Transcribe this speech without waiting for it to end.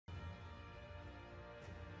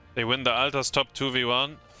They win the Altars top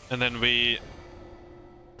 2v1, and then we...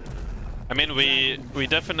 I mean, we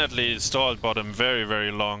definitely stalled bottom very,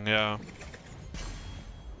 very long, yeah.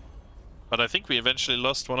 But I think we eventually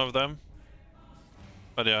lost one of them.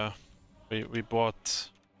 But yeah, we bought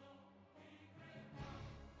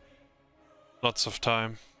lots of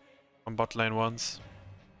time on bot lane once.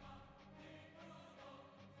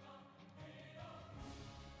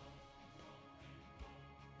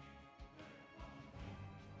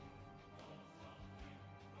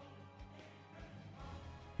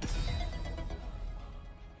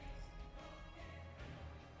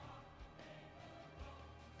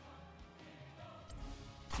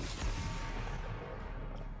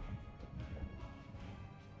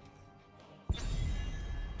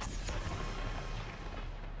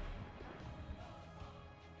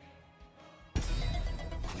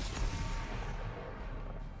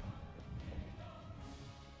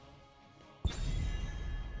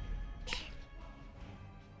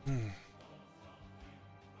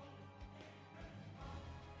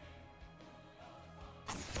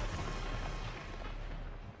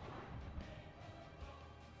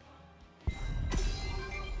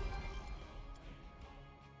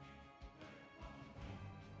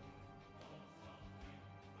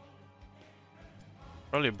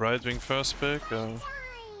 Probably Brightwing first pick.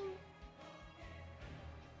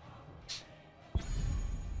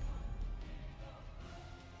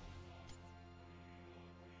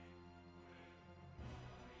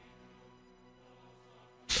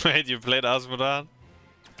 Wait, you played Asmodan?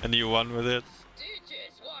 And you won with it?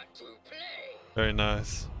 Very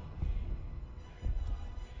nice.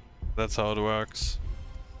 That's how it works.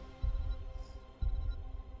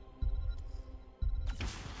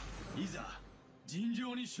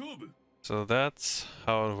 So that's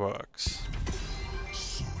how it works.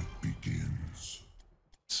 So it begins.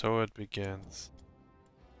 So it begins.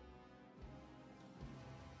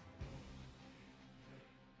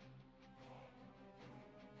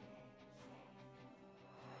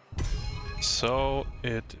 So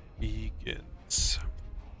it begins.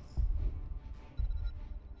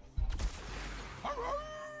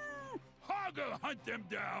 Hunt them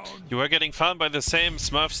down. You were getting farmed by the same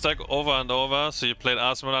Smurf stack over and over, so you played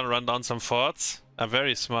Asmodan, run down some forts.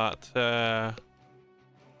 Very smart.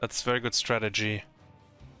 That's very good strategy.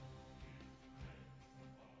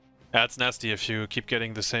 Yeah, it's nasty if you keep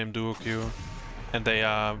getting the same duo queue and they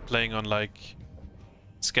are playing on like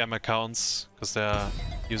scam accounts because they are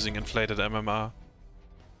using inflated MMR.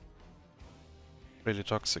 Really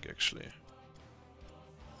toxic actually.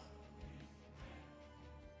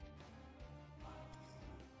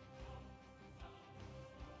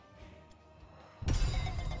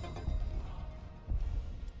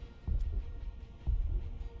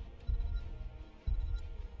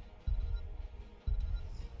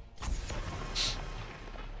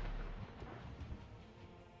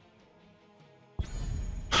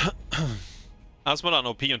 Asmodan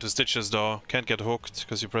OP into Stitches though, can't get hooked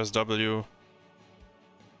because you press W.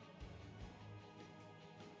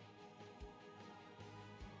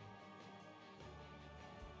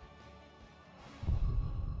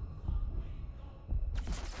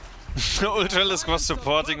 Ultralisk was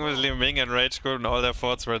supporting with Liu Ming and Rage Quit and all their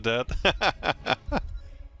forts were dead.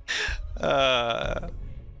 I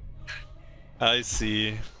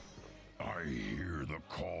see. I hear the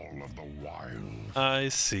call of the wild. I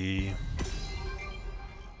see.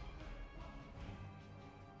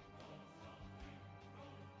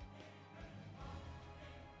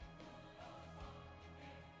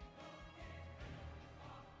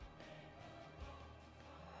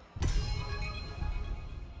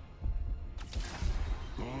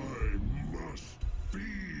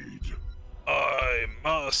 I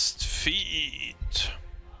must feed.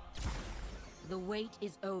 The wait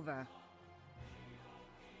is over.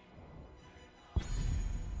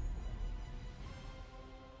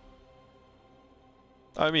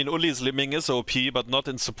 I mean, Uli's Limming is OP, but not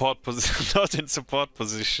in support position. Not in support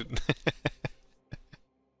position.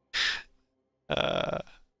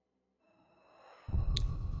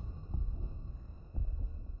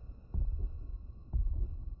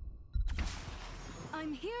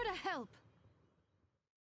 I'm here to help.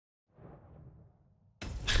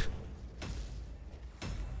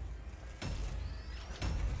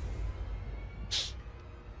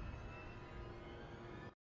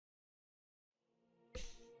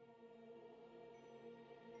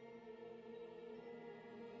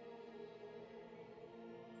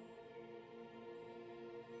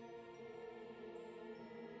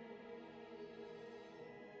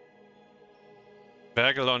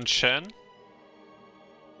 Bergel on Shen.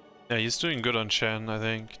 Yeah, he's doing good on Chen, I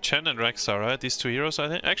think. Chen and Rexa, right? These two heroes, I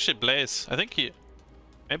think. Actually, Blaze. I think he...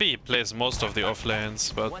 Maybe he plays most of the off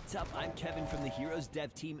lanes, but... What's up? I'm Kevin from the Heroes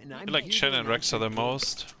Dev Team, and I'm I like Chen and Rexa the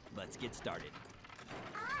most. Let's get started.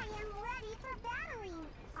 I am ready for battling.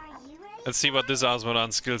 Are you ready? Let's see what this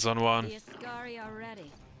Asmodan skills on one. The Ascari are ready.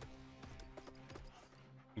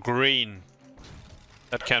 Green.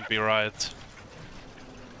 That can't be right.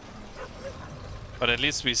 But at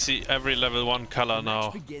least we see every level 1 color The match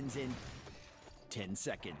now. begins in 10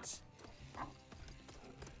 seconds.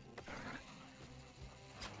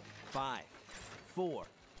 5, 4,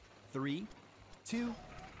 3, 2,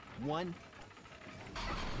 1.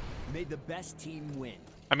 May the best team win.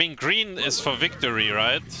 I mean, green is for victory,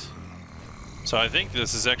 right? So I think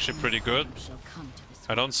this is actually pretty good. Shall come to this.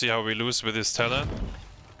 I don't see how we lose with this talent.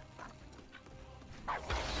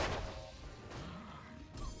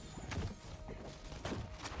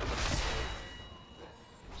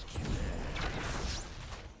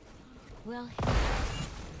 Well,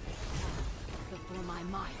 before my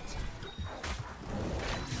might.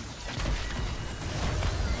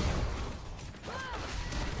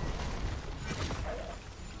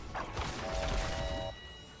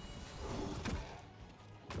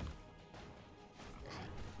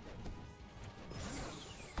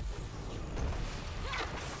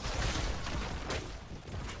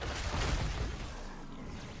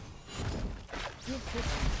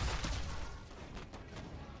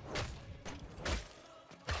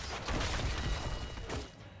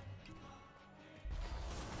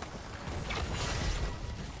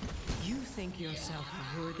 You think yourself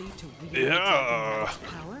worthy to wield Yeah. Dragon Knight's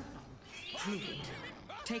power? Prove it.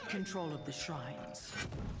 Take control of the shrines.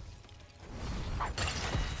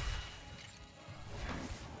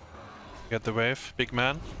 Get the wave, big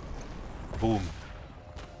man. Boom.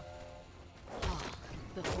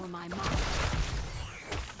 Before my might.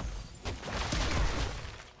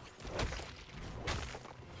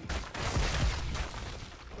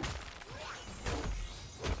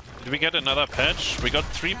 Did we get another patch? We got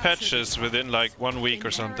 3 patches within like 1 week or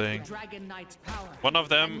Inherit something. the Dragon Knight's power. One of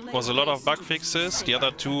them was a lot of bug fixes, the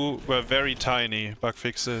other 2 were very tiny bug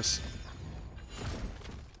fixes.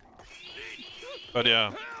 But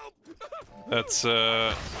yeah, that's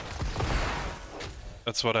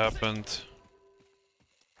what happened.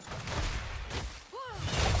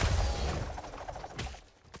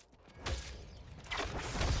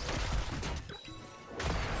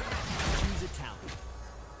 Choose a talent.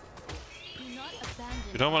 Do not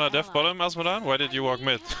abandon You don't want to death bottom, Asmodan? Why did you walk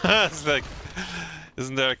mid? It's like,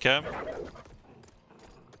 isn't there a camp?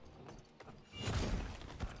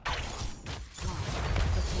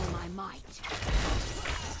 before my might.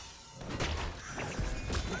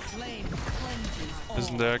 The flame cleanses all.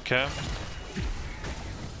 Isn't there a camp?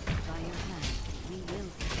 By your hand, we will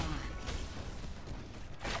survive.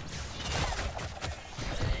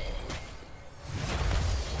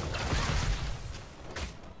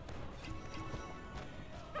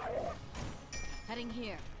 Heading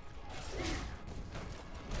here.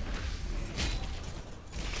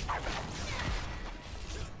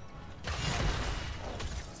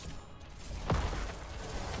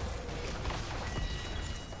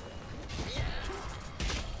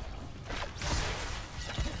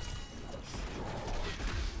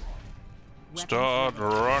 Start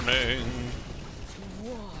running.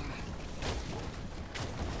 War.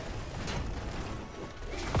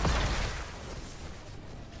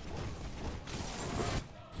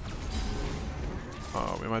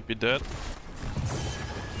 Oh, we might be dead.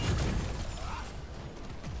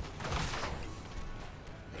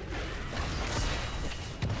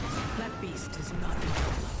 That beast is not your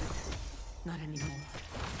beloved. Not anymore.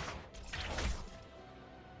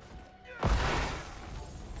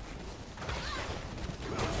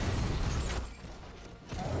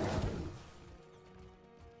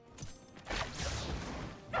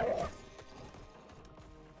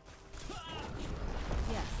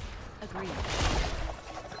 Yes, agreed.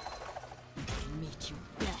 Meet you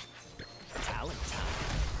death. Talent time.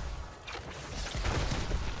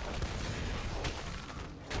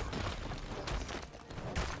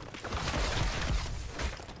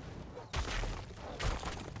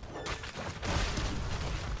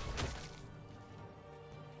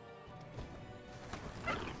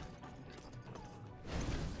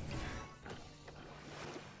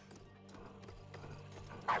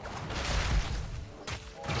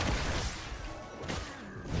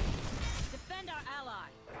 Defend our ally.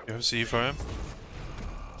 You have C for him?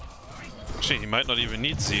 Actually, he might not even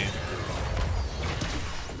need C.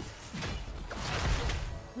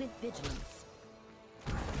 With vigilance.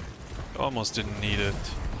 Almost didn't need it.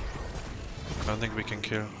 I don't think we can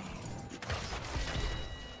kill.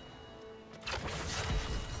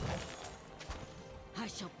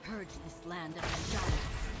 this land of the Shire.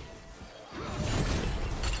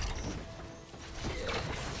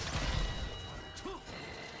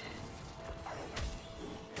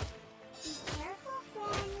 Be careful,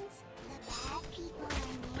 friends. The bad people are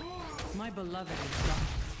near us. My beloved is gone,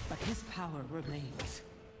 but his power remains.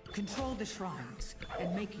 Control the shrines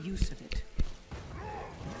and make use of it.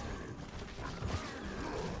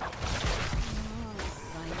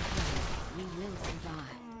 By your hand, we will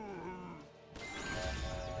survive.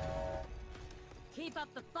 Keep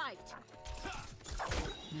up the fight!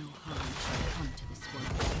 No harm shall come to this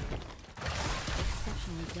world.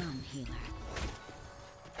 Exceptionally done, healer.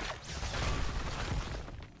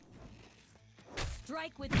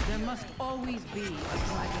 Strike with There must always be a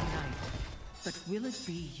dragon knight, but will it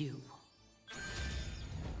be you?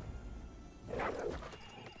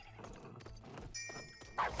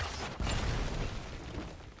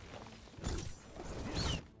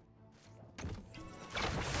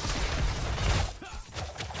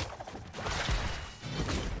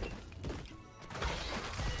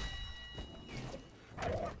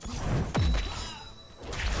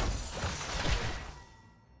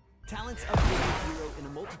 Talents upgrade your hero in a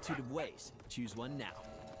multitude of ways. Choose one now.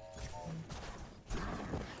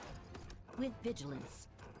 with vigilance.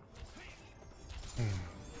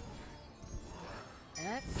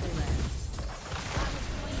 Excellent.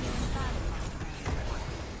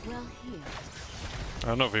 Well, here. I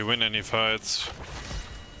don't know if we win any fights.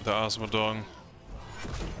 The Asmodong.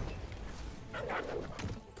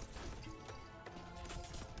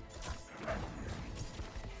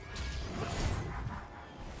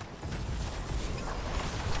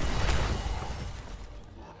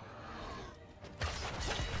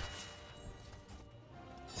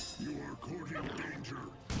 You are courting danger.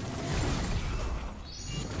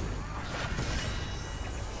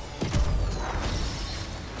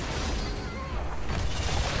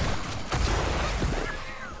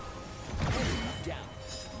 Down.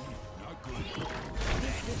 Not good.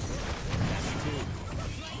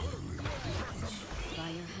 By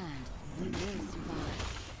your hand, we will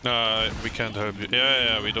survive. We can't help you.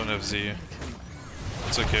 Yeah, we don't have Z.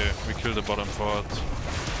 It's okay, we kill the bottom fort.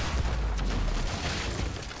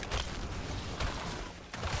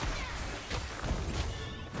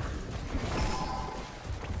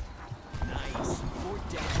 Nice. Fort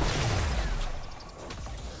down.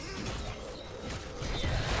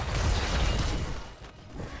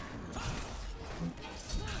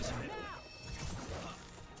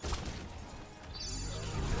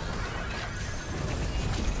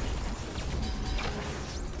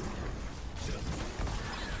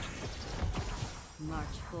 March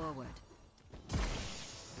forward.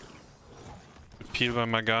 Peel by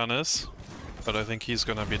Maganis, but I think he's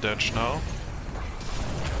gonna be dead now.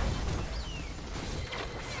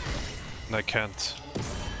 And I can't.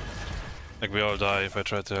 Like, we all die if I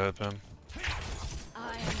try to help him.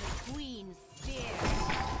 I am the Queen's spear.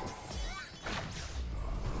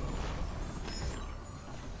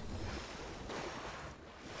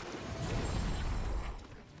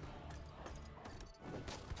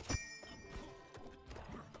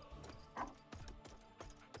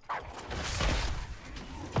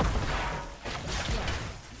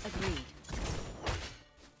 Agreed.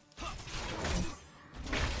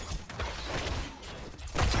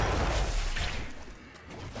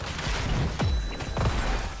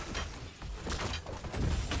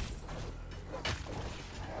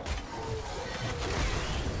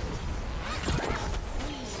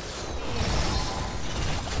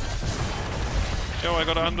 Yo, I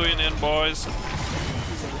got Anduin in, boys.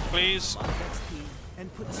 Please.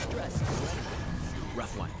 And put stress on the enemy.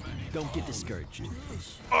 Rough one. Don't get discouraged.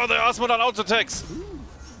 Oh, the Asmodon auto attacks!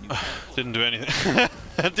 Didn't do anything.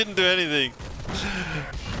 Didn't do anything.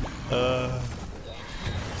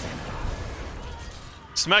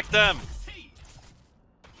 Smack them!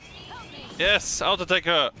 Yes, auto attack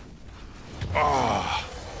her! Oh,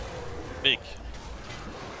 big.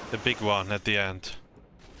 The big one at the end.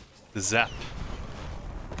 The zap.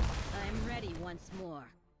 I'm ready once more.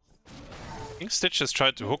 I think Stitch has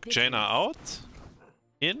tried to hook Jaina out.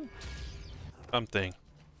 In? Something.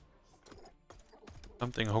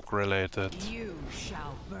 Something hook related. You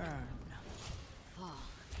shall burn. Fall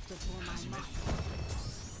before my might.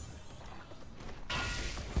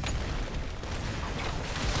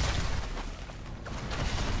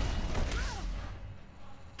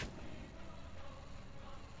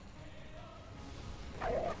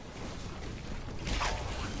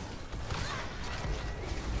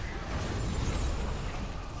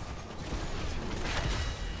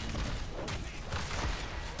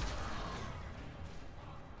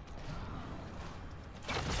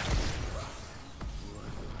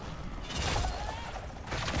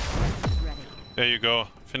 There you go.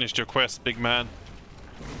 Finished your quest, big man.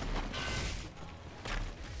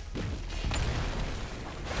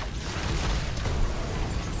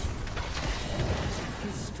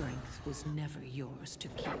 His strength was never yours to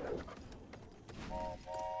keep.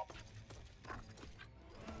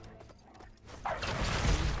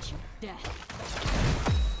 Death.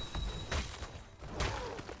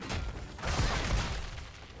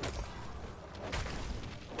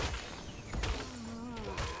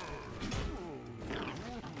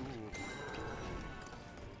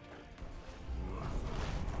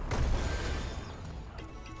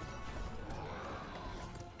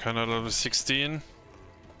 Kinda level 16.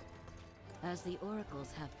 As the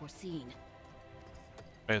oracles have foreseen.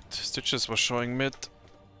 Wait, Stitches was showing mid.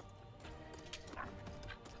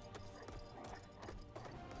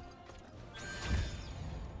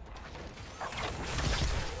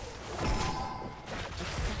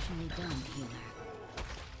 Exceptionally done, healer.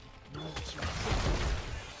 Let your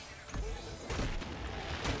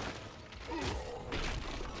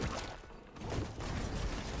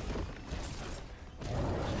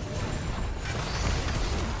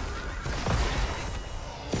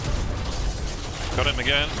Got him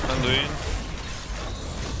again, Anduin.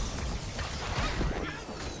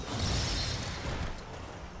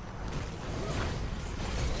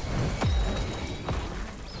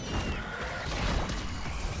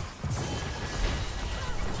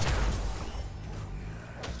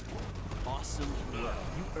 Awesome throw.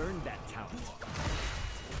 You earned that talent.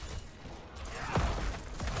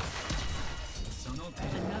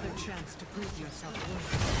 Another chance to prove yourself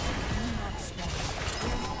worthy. Do not stop.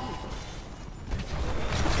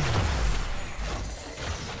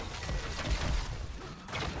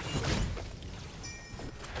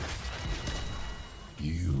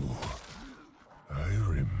 You. I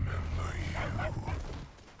remember you.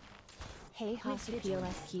 Hey hasuHey,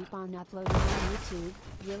 let's keep on uploading on YouTube.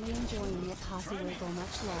 Really enjoying it, hasuHey,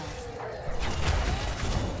 much love.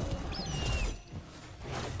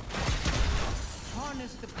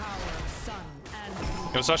 Harness the power of sun and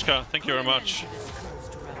moon. Yo, Sashka, thank you very much.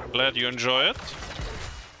 Glad you enjoy it.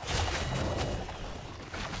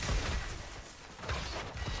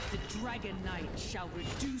 The Dragon Knight shall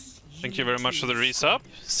reduce you. Thank you very much for the resub.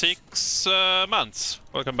 6 months.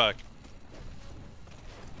 Welcome back.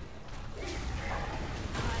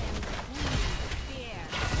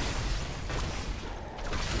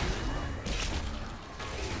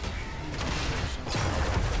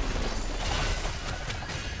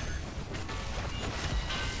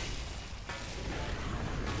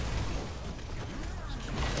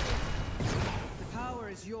 The power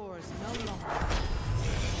is yours no longer.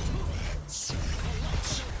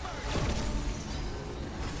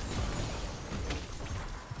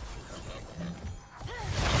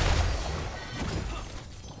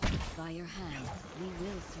 by your hand, we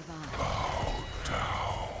will survive.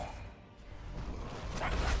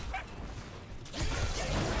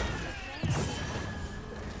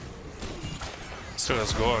 Still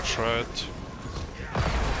has Gorge, right?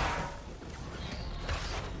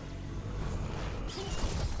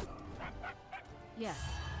 Yes,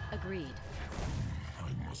 agreed.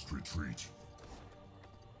 I must retreat.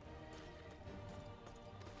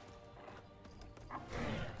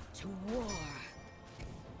 To war.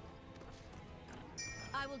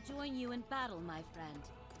 I will join you in battle, my friend.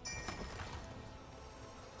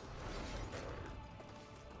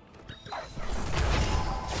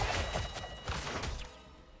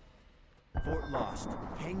 Fort lost.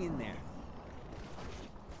 Hang in there.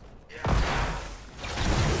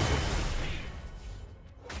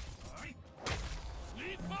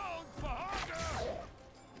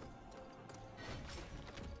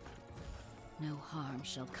 No harm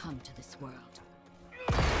shall come to this world.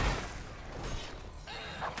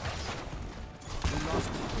 We lost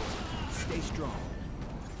it. Stay strong.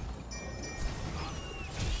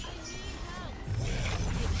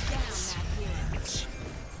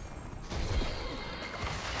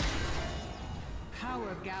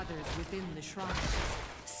 Power gathers within the shrines.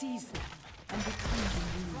 Seize them and become the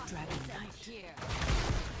new Dragon Knight.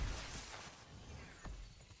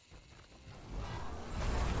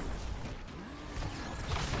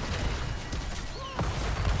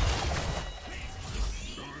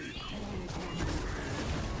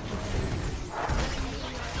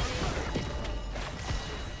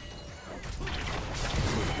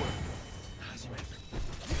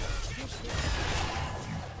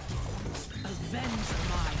 Avenge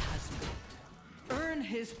my husband. Earn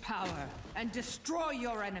his power and destroy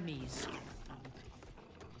your enemies.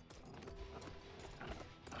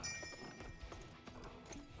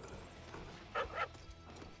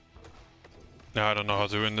 Yeah, I don't know how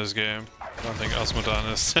to win this game. I don't think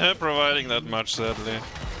Asmodan is providing that much, sadly.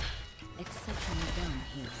 Exceptionally done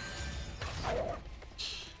here.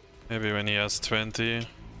 Maybe when he has 20,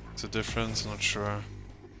 it's a difference, not sure.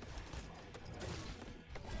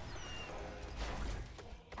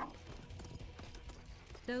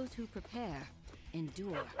 Those who prepare,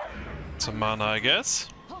 endure. Some mana, I guess.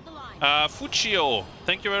 Hold the line. Fuchio,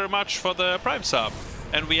 thank you very much for the Prime sub.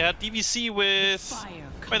 And we had DVC with...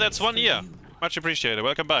 Wait, that's 1 year. Much appreciated.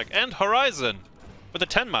 Welcome back. And Horizon with the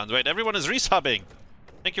 10 months. Wait, everyone is resubbing.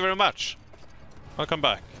 Thank you very much. Welcome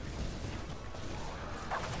back.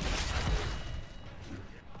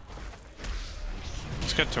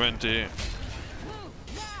 Let's get 20.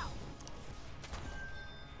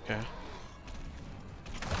 Okay.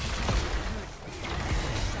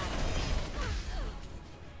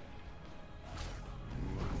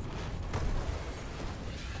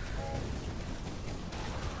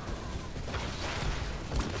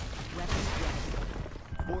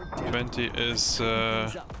 Board down. 20 is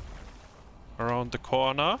Hands up. around the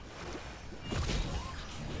corner.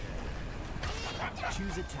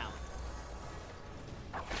 Choose a talent.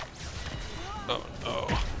 Oh no.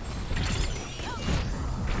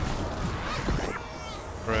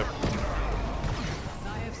 Rip. I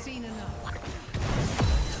have seen enough.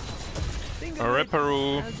 A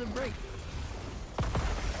Ripperoo. Has a break.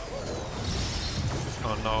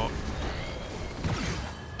 Oh no.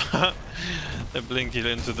 The blink heal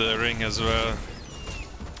into the ring as well.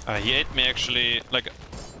 He ate me actually, like,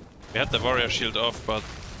 we had the warrior shield off, but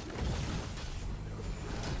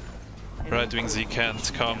Right Wing Z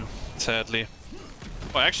can't come, sadly.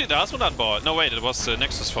 Oh, actually the Asmodan bought. No wait, it was the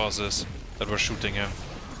Nexus forces that were shooting him.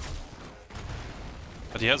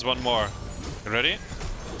 But he has one more. You ready?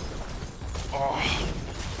 Oh.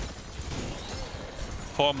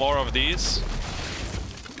 4 more of these.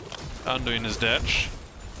 Undoing his dash.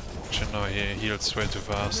 Actually no, he heals way too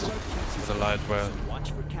fast. The light well.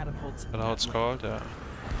 Watch for catapults. Is that how it's called? Yeah.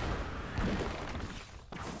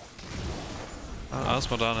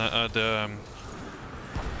 Asmodan,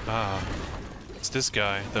 it's this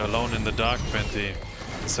guy, the Alone in the Dark 20,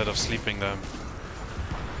 instead of sleeping them.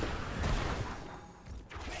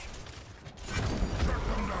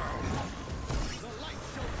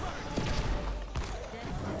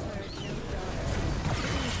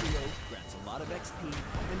 Grants a lot of XP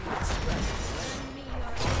and puts stress.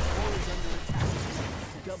 Always under attack.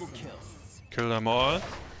 Double kill. Kill them all.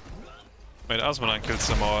 Wait, Asmodan kills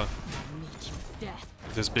them all.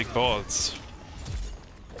 With his big balls.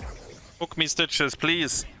 Hook me, Stitches,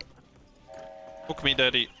 please. Hook me,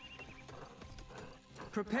 daddy.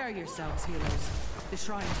 Prepare yourselves, healers. The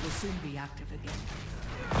shrines will soon be active again.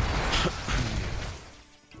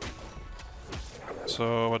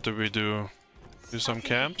 So, what do we do? Do some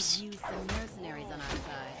camps? Use some mercenaries on our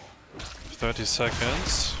side. 30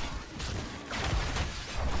 seconds.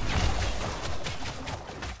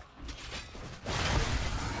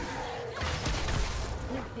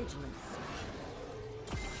 With vigilance.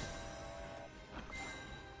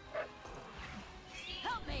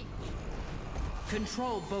 Help me!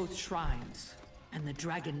 Control both shrines, and the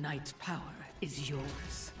Dragon Knight's power is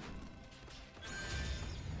yours.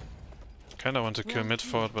 Kinda want to kill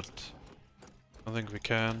Midford, but I don't think we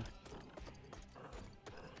can.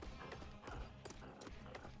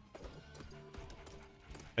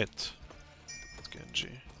 It's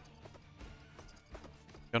Genji.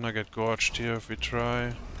 Gonna get gorged here if we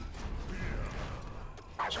try.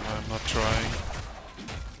 So I'm not trying.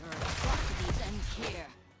 Your atrocities end here.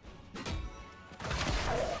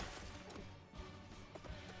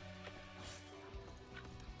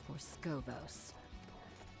 For Scovos.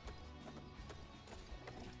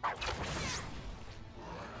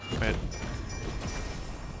 Wait.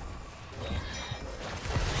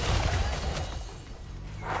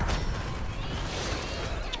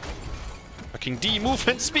 Fucking D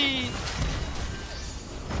movement speed!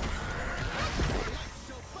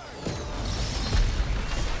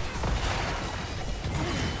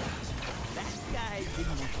 That guy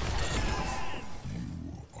didn't.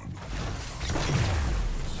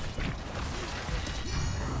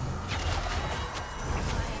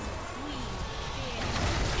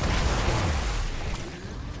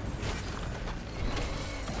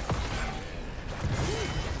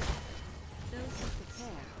 Those who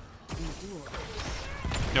prepare, endure.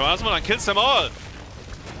 Yo, Asmodan kills them all!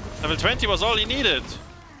 Level 20 was all he needed!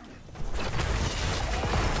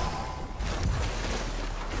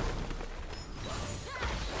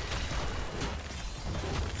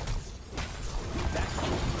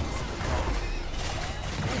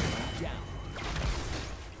 Down.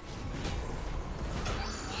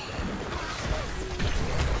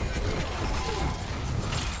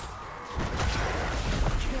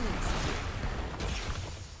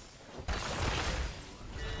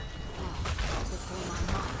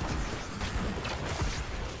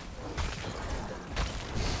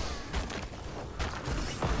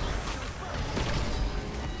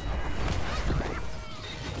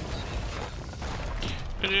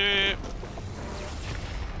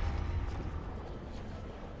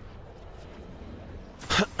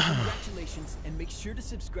 notifications and make sure to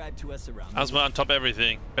subscribe to us around. Asma on top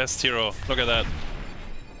everything. Best hero. Look at that.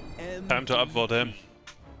 Time to upvote him.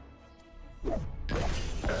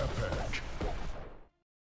 Epic.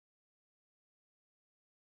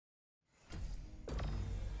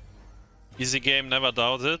 Easy game, never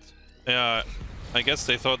doubted. Yeah, I guess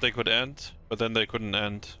they thought they could end, but then they couldn't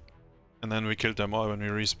end. And then we killed them all when we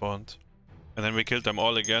respawned. And then we killed them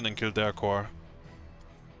all again and killed their core.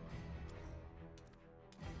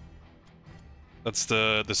 That's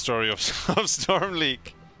the story of, of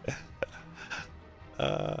Stormleague.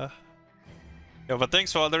 Yeah, but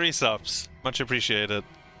thanks for all the resubs. Much appreciated.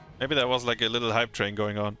 Maybe there was like a little hype train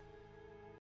going on.